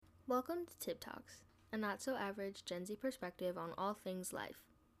Welcome to Tip Talks, a not-so-average Gen Z perspective on all things life.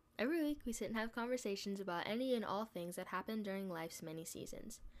 Every week, we sit and have conversations about any and all things that happen during life's many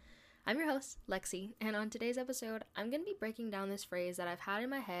seasons. I'm your host, Lexi, and on today's episode, I'm going to be breaking down this phrase that I've had in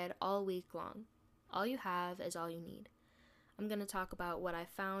my head all week long. All you have is all you need. I'm going to talk about what I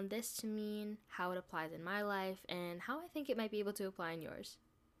found this to mean, how it applies in my life, and how I think it might be able to apply in yours.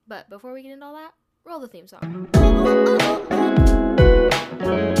 But before we get into all that, roll the theme song.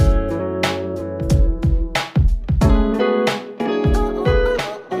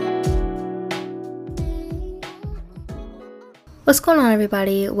 What's going on,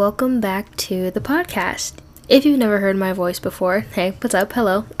 everybody? Welcome back to the podcast. If you've never heard my voice before, hey, what's up?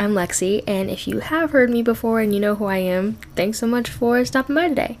 Hello, I'm Lexi, and if you have heard me before and you know who I am, thanks so much for stopping by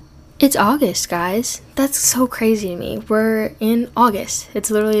today. It's August, guys. That's so crazy to me. We're in August.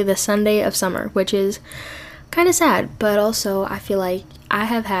 It's literally the Sunday of summer, which is kind of sad, but also I feel like I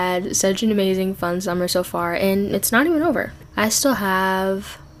have had such an amazing, fun summer so far, and it's not even over. I still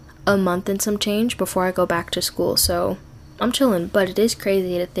have a month and some change before I go back to school, so I'm chilling, but it is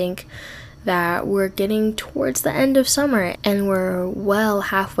crazy to think that we're getting towards the end of summer and we're well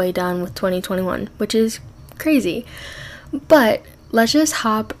halfway done with 2021, which is crazy. But let's just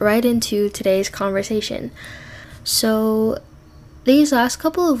hop right into today's conversation. So these last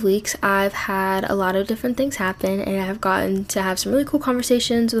couple of weeks, I've had a lot of different things happen, and I've gotten to have some really cool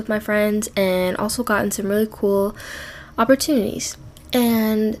conversations with my friends and also gotten some really cool opportunities.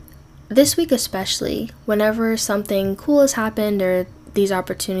 And this week especially, whenever something cool has happened or these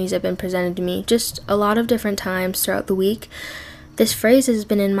opportunities have been presented to me, just a lot of different times throughout the week, this phrase has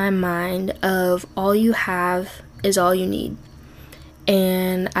been in my mind of all you have is all you need.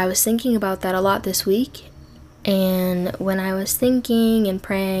 And I was thinking about that a lot this week. And when I was thinking and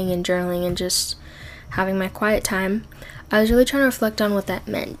praying and journaling and just having my quiet time, I was really trying to reflect on what that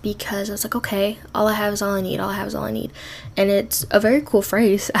meant, because I was like, okay, all I have is all I need, all I have is all I need. And it's a very cool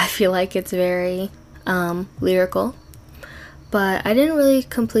phrase. I feel like it's very lyrical, but I didn't really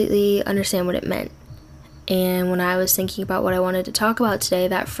completely understand what it meant. And when I was thinking about what I wanted to talk about today,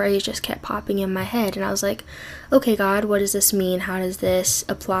 that phrase just kept popping in my head, and I was like, okay, God, what does this mean? How does this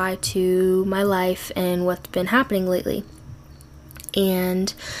apply to my life and what's been happening lately?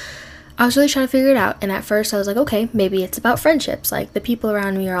 And I was really trying to figure it out, and at first I was like, okay, maybe it's about friendships, like the people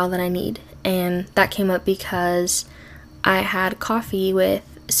around me are all that I need. And that came up because I had coffee with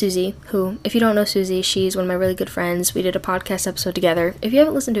Susie, who, if you don't know Susie, she's one of my really good friends. We did a podcast episode together. If you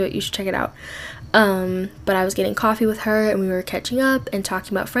haven't listened to it, you should check it out. But I was getting coffee with her, and we were catching up and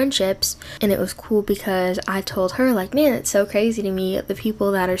talking about friendships, and it was cool because I told her, like, man, it's so crazy to me, the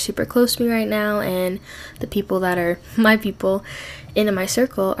people that are super close to me right now and the people that are my people in my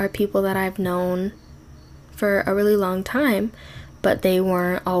circle are people that I've known for a really long time, but they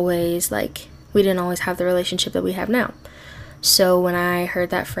weren't always, like, we didn't always have the relationship that we have now. So when I heard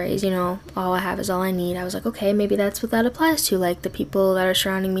that phrase, all I have is all I need, I was like, okay, maybe that's what that applies to, like the people that are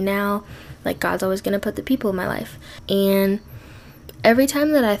surrounding me now, like God's always going to put the people in my life. And every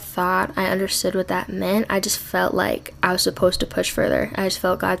time that I thought I understood what that meant, I just felt like I was supposed to push further. I just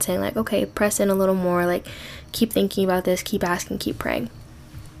felt God saying, like, okay, press in a little more, like, keep thinking about this, keep asking, keep praying.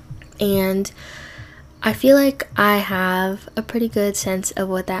 And I feel like I have a pretty good sense of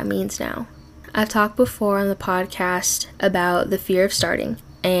what that means now. I've talked before on the podcast about the fear of starting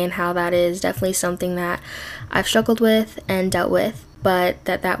and how that is definitely something that I've struggled with and dealt with, but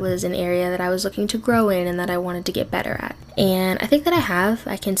that was an area that I was looking to grow in and that I wanted to get better at. And I think that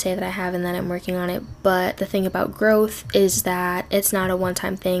I can say that I have, and that I'm working on it. But the thing about growth is that it's not a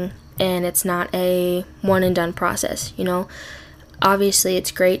one-time thing, and it's not a one and done process, Obviously,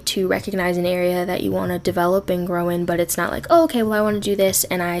 it's great to recognize an area that you want to develop and grow in, but it's not like, oh, okay, well, I want to do this,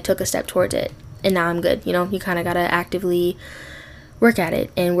 and I took a step towards it, and now I'm good. You kind of got to actively work at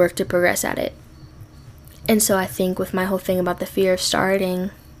it and work to progress at it. And so I think with my whole thing about the fear of starting,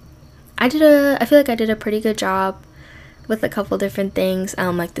 I feel like I did a pretty good job with a couple different things,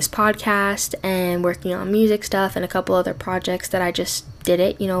 like this podcast and working on music stuff and a couple other projects that I just did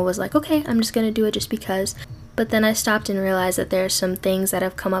it, was like, okay, I'm just going to do it just because. But then I stopped and realized that there are some things that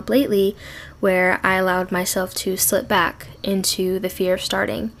have come up lately where I allowed myself to slip back into the fear of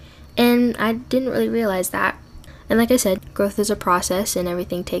starting. And I didn't really realize that. And like I said, growth is a process and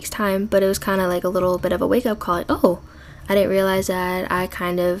everything takes time, but it was kind of like a little bit of a wake-up call. Like, oh, I didn't realize that I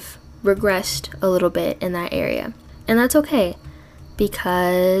kind of regressed a little bit in that area. And that's okay,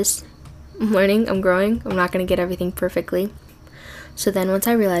 because I'm learning, I'm growing, I'm not going to get everything perfectly. So then once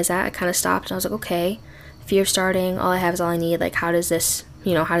I realized that, I kind of stopped and I was like, okay, fear of starting, all I have is all I need. Like, how does this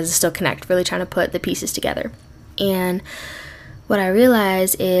still connect? Really trying to put the pieces together. And what I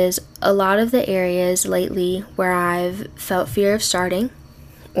realize is a lot of the areas lately where I've felt fear of starting,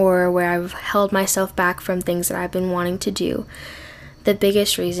 or where I've held myself back from things that I've been wanting to do, the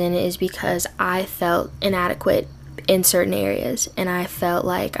biggest reason is because I felt inadequate in certain areas, and I felt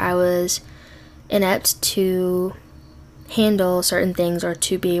like I was inept to handle certain things, or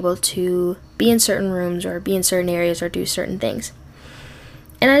to be able to be in certain rooms, or be in certain areas, or do certain things.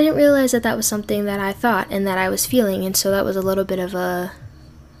 And I didn't realize that that was something that I thought and that I was feeling, and so that was a little bit of a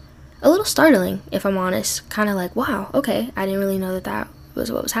little startling, if I'm honest. Kind of like, wow, okay, I didn't really know that that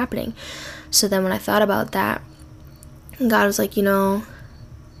was what was happening. So then when I thought about that, God was like, Lexi,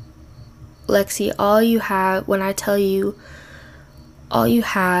 all you have, when I tell you all you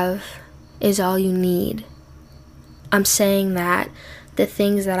have is all you need, I'm saying that the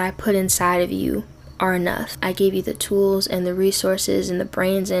things that I put inside of you are enough. I gave you the tools and the resources and the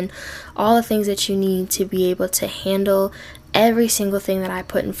brains and all the things that you need to be able to handle every single thing that I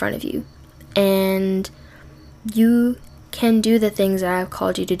put in front of you. And you can do the things that I've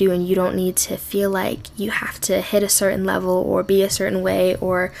called you to do, and you don't need to feel like you have to hit a certain level or be a certain way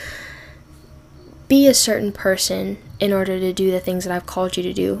or be a certain person in order to do the things that I've called you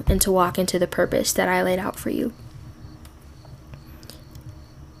to do and to walk into the purpose that I laid out for you.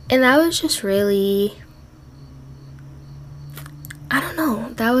 And that was just really, I don't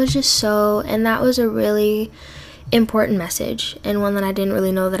know, that was just so, and that was a really important message, and one that I didn't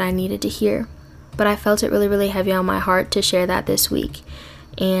really know that I needed to hear. But I felt it really, really heavy on my heart to share that this week.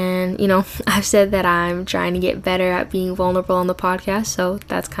 And, I've said that I'm trying to get better at being vulnerable on the podcast, so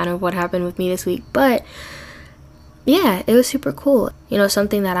that's kind of what happened with me this week. But, yeah, it was super cool.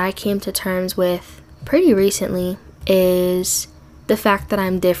 Something that I came to terms with pretty recently is the fact that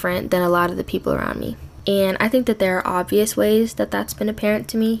I'm different than a lot of the people around me. And I think that there are obvious ways that that's been apparent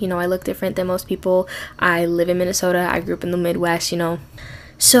to me. I look different than most people. I live in Minnesota. I grew up in the Midwest,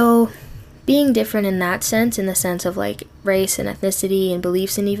 So being different in that sense, in the sense of like race and ethnicity and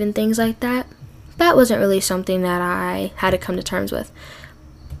beliefs and even things like that, that wasn't really something that I had to come to terms with.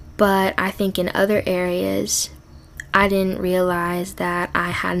 But I think in other areas, I didn't realize that I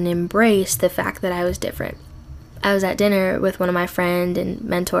hadn't embraced the fact that I was different. I was at dinner with one of my friends and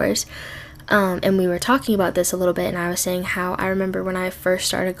mentors, and we were talking about this a little bit, and I was saying how I remember when I first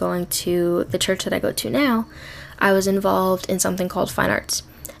started going to the church that I go to now, I was involved in something called Fine Arts.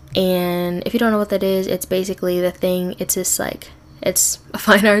 And if you don't know what that is, it's basically the thing, it's just like, it's a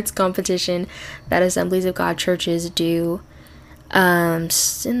fine arts competition that Assemblies of God churches do in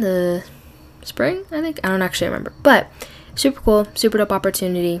the spring, I think. I don't actually remember. But super cool, super dope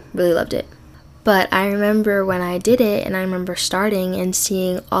opportunity, really loved it. But I remember when I did it, and I remember starting and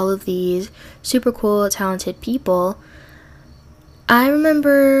seeing all of these super cool, talented people, I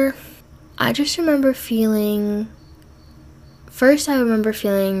just remember feeling, first I remember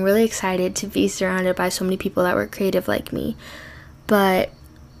feeling really excited to be surrounded by so many people that were creative like me. But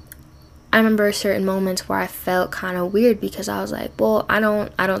I remember certain moments where I felt kind of weird because I was like, well, I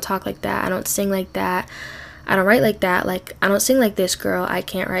don't talk like that, I don't sing like that, I don't write like that, like I don't sing like this girl, I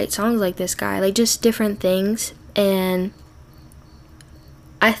can't write songs like this guy, like just different things. And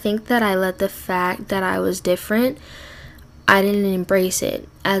I think that I let the fact that I was different, I didn't embrace it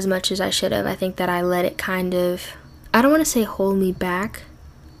as much as I should have. I think that I let it kind of, I don't want to say hold me back,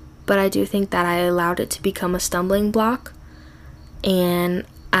 but I do think that I allowed it to become a stumbling block. And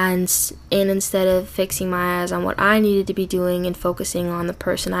instead of fixing my eyes on what I needed to be doing and focusing on the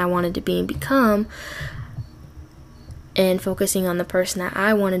person I wanted to be and become, and focusing on the person that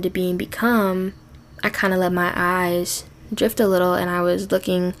I wanted to be and become, I kind of let my eyes drift a little, and I was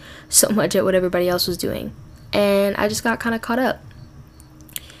looking so much at what everybody else was doing. And I just got kind of caught up.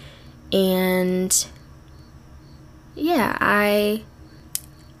 And yeah,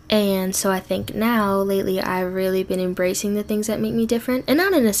 and so I think now, lately, I've really been embracing the things that make me different. And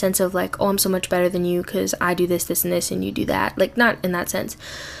not in a sense of like, oh, I'm so much better than you because I do this, this, and this, and you do that. Like, not in that sense.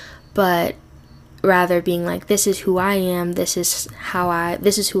 But rather being like, this is who I am, this is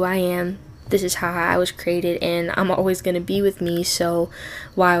who I am, this is how I was created, and I'm always going to be with me, so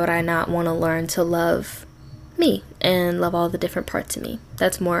why would I not want to learn to love me and love all the different parts of me?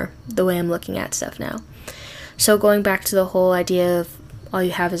 That's more the way I'm looking at stuff now. So going back to the whole idea of all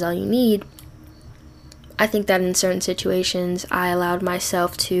you have is all you need, I think that in certain situations I allowed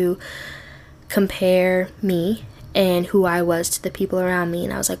myself to compare me and who I was to the people around me,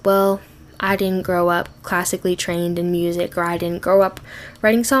 and I was like, well, I didn't grow up classically trained in music, or I didn't grow up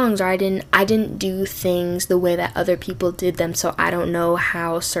writing songs, or I didn't do things the way that other people did them, so I don't know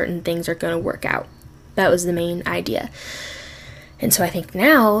how certain things are going to work out. That was the main idea. And so I think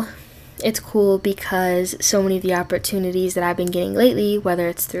now it's cool because so many of the opportunities that I've been getting lately, whether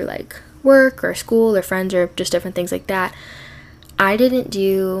it's through like work or school or friends or just different things like that, I didn't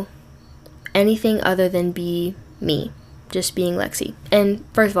do anything other than be me, just being Lexi. And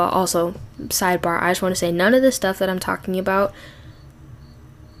first of all, also, sidebar, I just want to say none of the stuff that I'm talking about,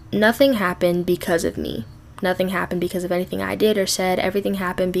 nothing happened because of me. Nothing happened because of anything I did or said. Everything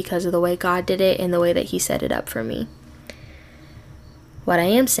happened because of the way God did it and the way that He set it up for me. What I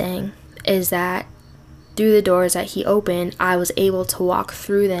am saying is that through the doors that He opened, I was able to walk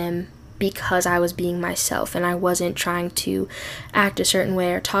through them because I was being myself and I wasn't trying to act a certain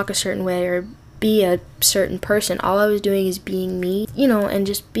way or talk a certain way or be a certain person. All I was doing is being me, and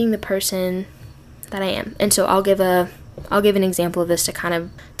just being the person that I am. And so I'll give an example of this to kind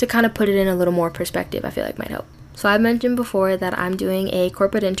of put it in a little more perspective. I feel like might help. So I mentioned before that I'm doing a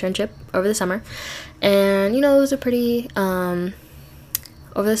corporate internship over the summer, and it was a pretty over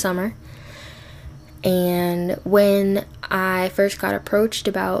the summer. And when I first got approached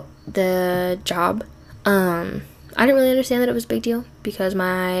about the job, I didn't really understand that it was a big deal because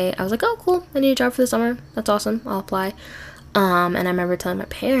I was like, oh cool, I need a job for the summer, that's awesome, I'll apply. And I remember telling my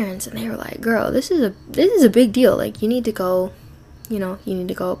parents, and they were like, girl, this is a big deal, like you need to go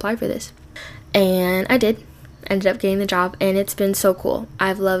apply for this. And I did. Ended up getting the job, and it's been so cool.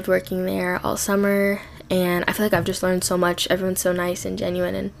 I've loved working there all summer, and I feel like I've just learned so much. Everyone's so nice and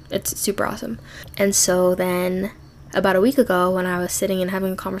genuine, and it's super awesome. And so then about a week ago, when I was sitting and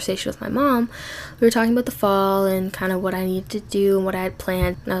having a conversation with my mom, we were talking about the fall and kind of what I needed to do and what I had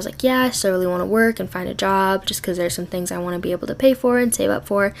planned. And I was like, yeah, I still really want to work and find a job just because there's some things I want to be able to pay for and save up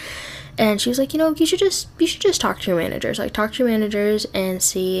for. And she was like, you should just talk to your managers. Like, talk to your managers and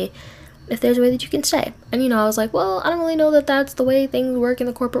see if there's a way that you can stay. And I was like, well, I don't really know that that's the way things work in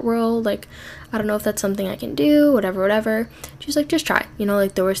the corporate world. Like, I don't know if that's something I can do, whatever. She was like, just try.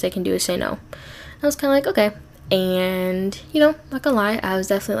 Like, the worst they can do is say no. I was kind of like, okay. And, not gonna lie, I was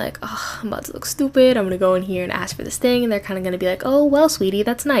definitely like, oh, I'm about to look stupid. I'm gonna go in here and ask for this thing, and they're kind of gonna be like, oh, well, sweetie,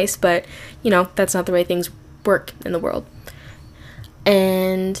 that's nice, but, that's not the way things work in the world.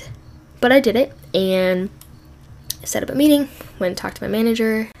 But I did it, and set up a meeting, went and talked to my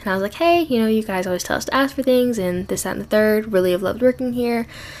manager, and I was like, hey, you guys always tell us to ask for things, and this, that, and the third. Really have loved working here.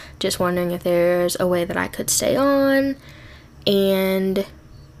 Just wondering if there's a way that I could stay on. And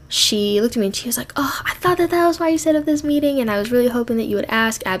she looked at me and she was like, oh, I thought that was why you set up this meeting, and I was really hoping that you would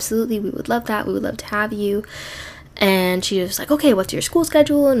ask. Absolutely, we would love that. We would love to have you. And she was like, okay, what's your school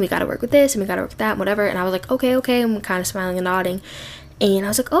schedule? And we got to work with this, and we got to work with that, and whatever. And I was like, okay. I'm kind of smiling and nodding. And I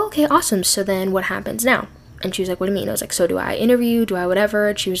was like, oh, okay, awesome. So then what happens now? And she was like, what do you mean? I was like, so do I interview? Do I whatever?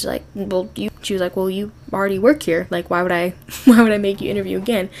 And she was like, well, you already work here. Like, why would I make you interview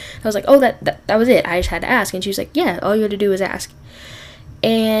again? I was like, oh, that was it. I just had to ask. And she was like, yeah, all you had to do was ask.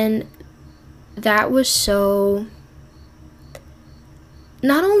 And that was so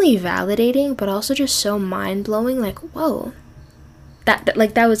not only validating, but also just so mind-blowing. Like, whoa, that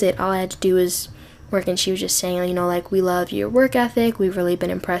was it. All I had to do was work. And she was just saying, like, we love your work ethic. We've really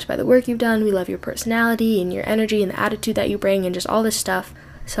been impressed by the work you've done. We love your personality and your energy and the attitude that you bring and just all this stuff.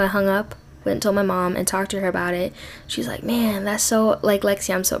 So I hung up, went and told my mom and talked to her about it. She's like, man, that's so, like,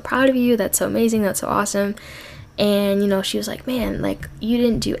 Lexi, I'm so proud of you. That's so amazing. That's so awesome. And, she was like, man, like, you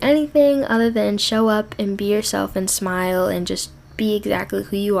didn't do anything other than show up and be yourself and smile and just be exactly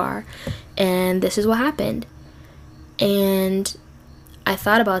who you are. And this is what happened. And I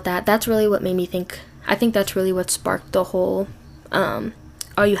thought about that. That's really what made me think. I think that's really what sparked the whole,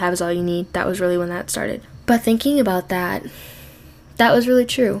 all you have is all you need. That was really when that started. But thinking about that was really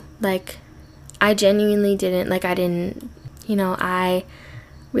true. Like, I genuinely didn't, I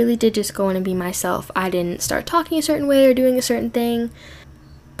really did just go in and be myself. I didn't start talking a certain way or doing a certain thing.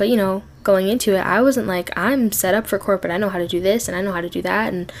 But, going into it, I wasn't like, I'm set up for corporate. I know how to do this and I know how to do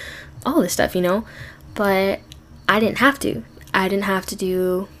that and all this stuff, But I didn't have to. I didn't have to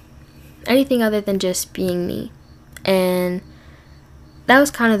do anything other than just being me. And that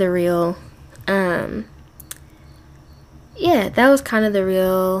was kind of the real, that was kind of the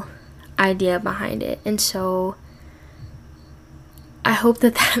real idea behind it. And so I hope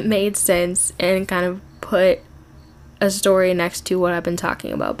that made sense and kind of put a story next to what I've been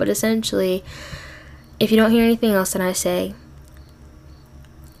talking about. But essentially, if you don't hear anything else that I say,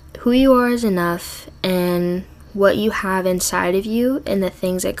 who you are is enough, and what you have inside of you and the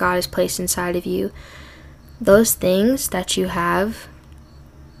things that God has placed inside of you, those things that you have,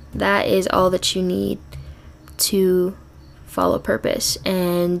 that is all that you need to follow purpose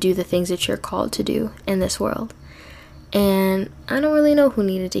and do the things that you're called to do in this world. And I don't really know who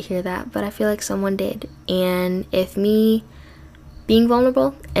needed to hear that, but I feel like someone did. And if me being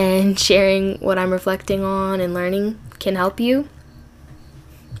vulnerable and sharing what I'm reflecting on and learning can help you,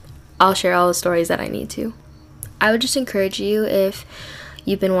 I'll share all the stories that I need to. I would just encourage you, if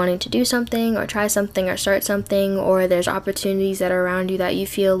you've been wanting to do something or try something or start something, or there's opportunities that are around you that you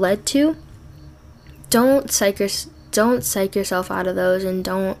feel led to, don't psych yourself out of those, and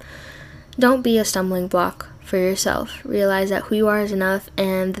don't be a stumbling block for yourself. Realize that who you are is enough,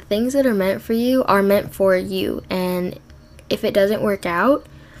 and the things that are meant for you are meant for you. And if it doesn't work out,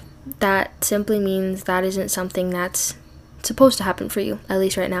 that simply means that isn't something that's supposed to happen for you, at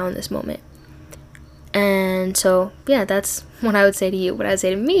least right now in this moment. And so, yeah, that's what I would say to you. What I would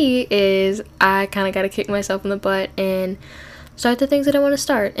say to me is I kind of got to kick myself in the butt and start the things that I want to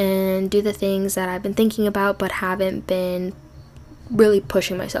start, and do the things that I've been thinking about but haven't been really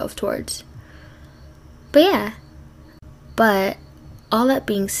pushing myself towards. But yeah, but all that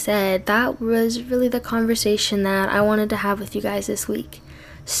being said, that was really the conversation that I wanted to have with you guys this week.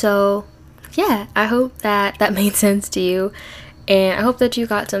 So yeah, I hope that made sense to you, and I hope that you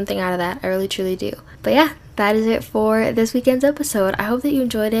got something out of that. I really truly do. But yeah, that is it for this weekend's episode. I hope that you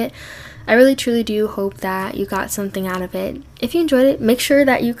enjoyed it. I really truly do hope that you got something out of it. If you enjoyed it, make sure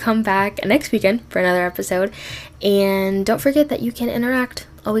that you come back next weekend for another episode. And don't forget that you can interact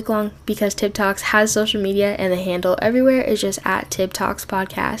all week long, because Tib Talks has social media, and the handle everywhere is just at Tib Talks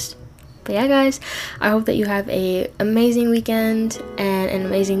Podcast. But yeah, guys, I hope that you have an amazing weekend and an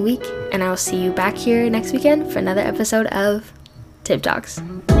amazing week. And I will see you back here next weekend for another episode of Tib Talks.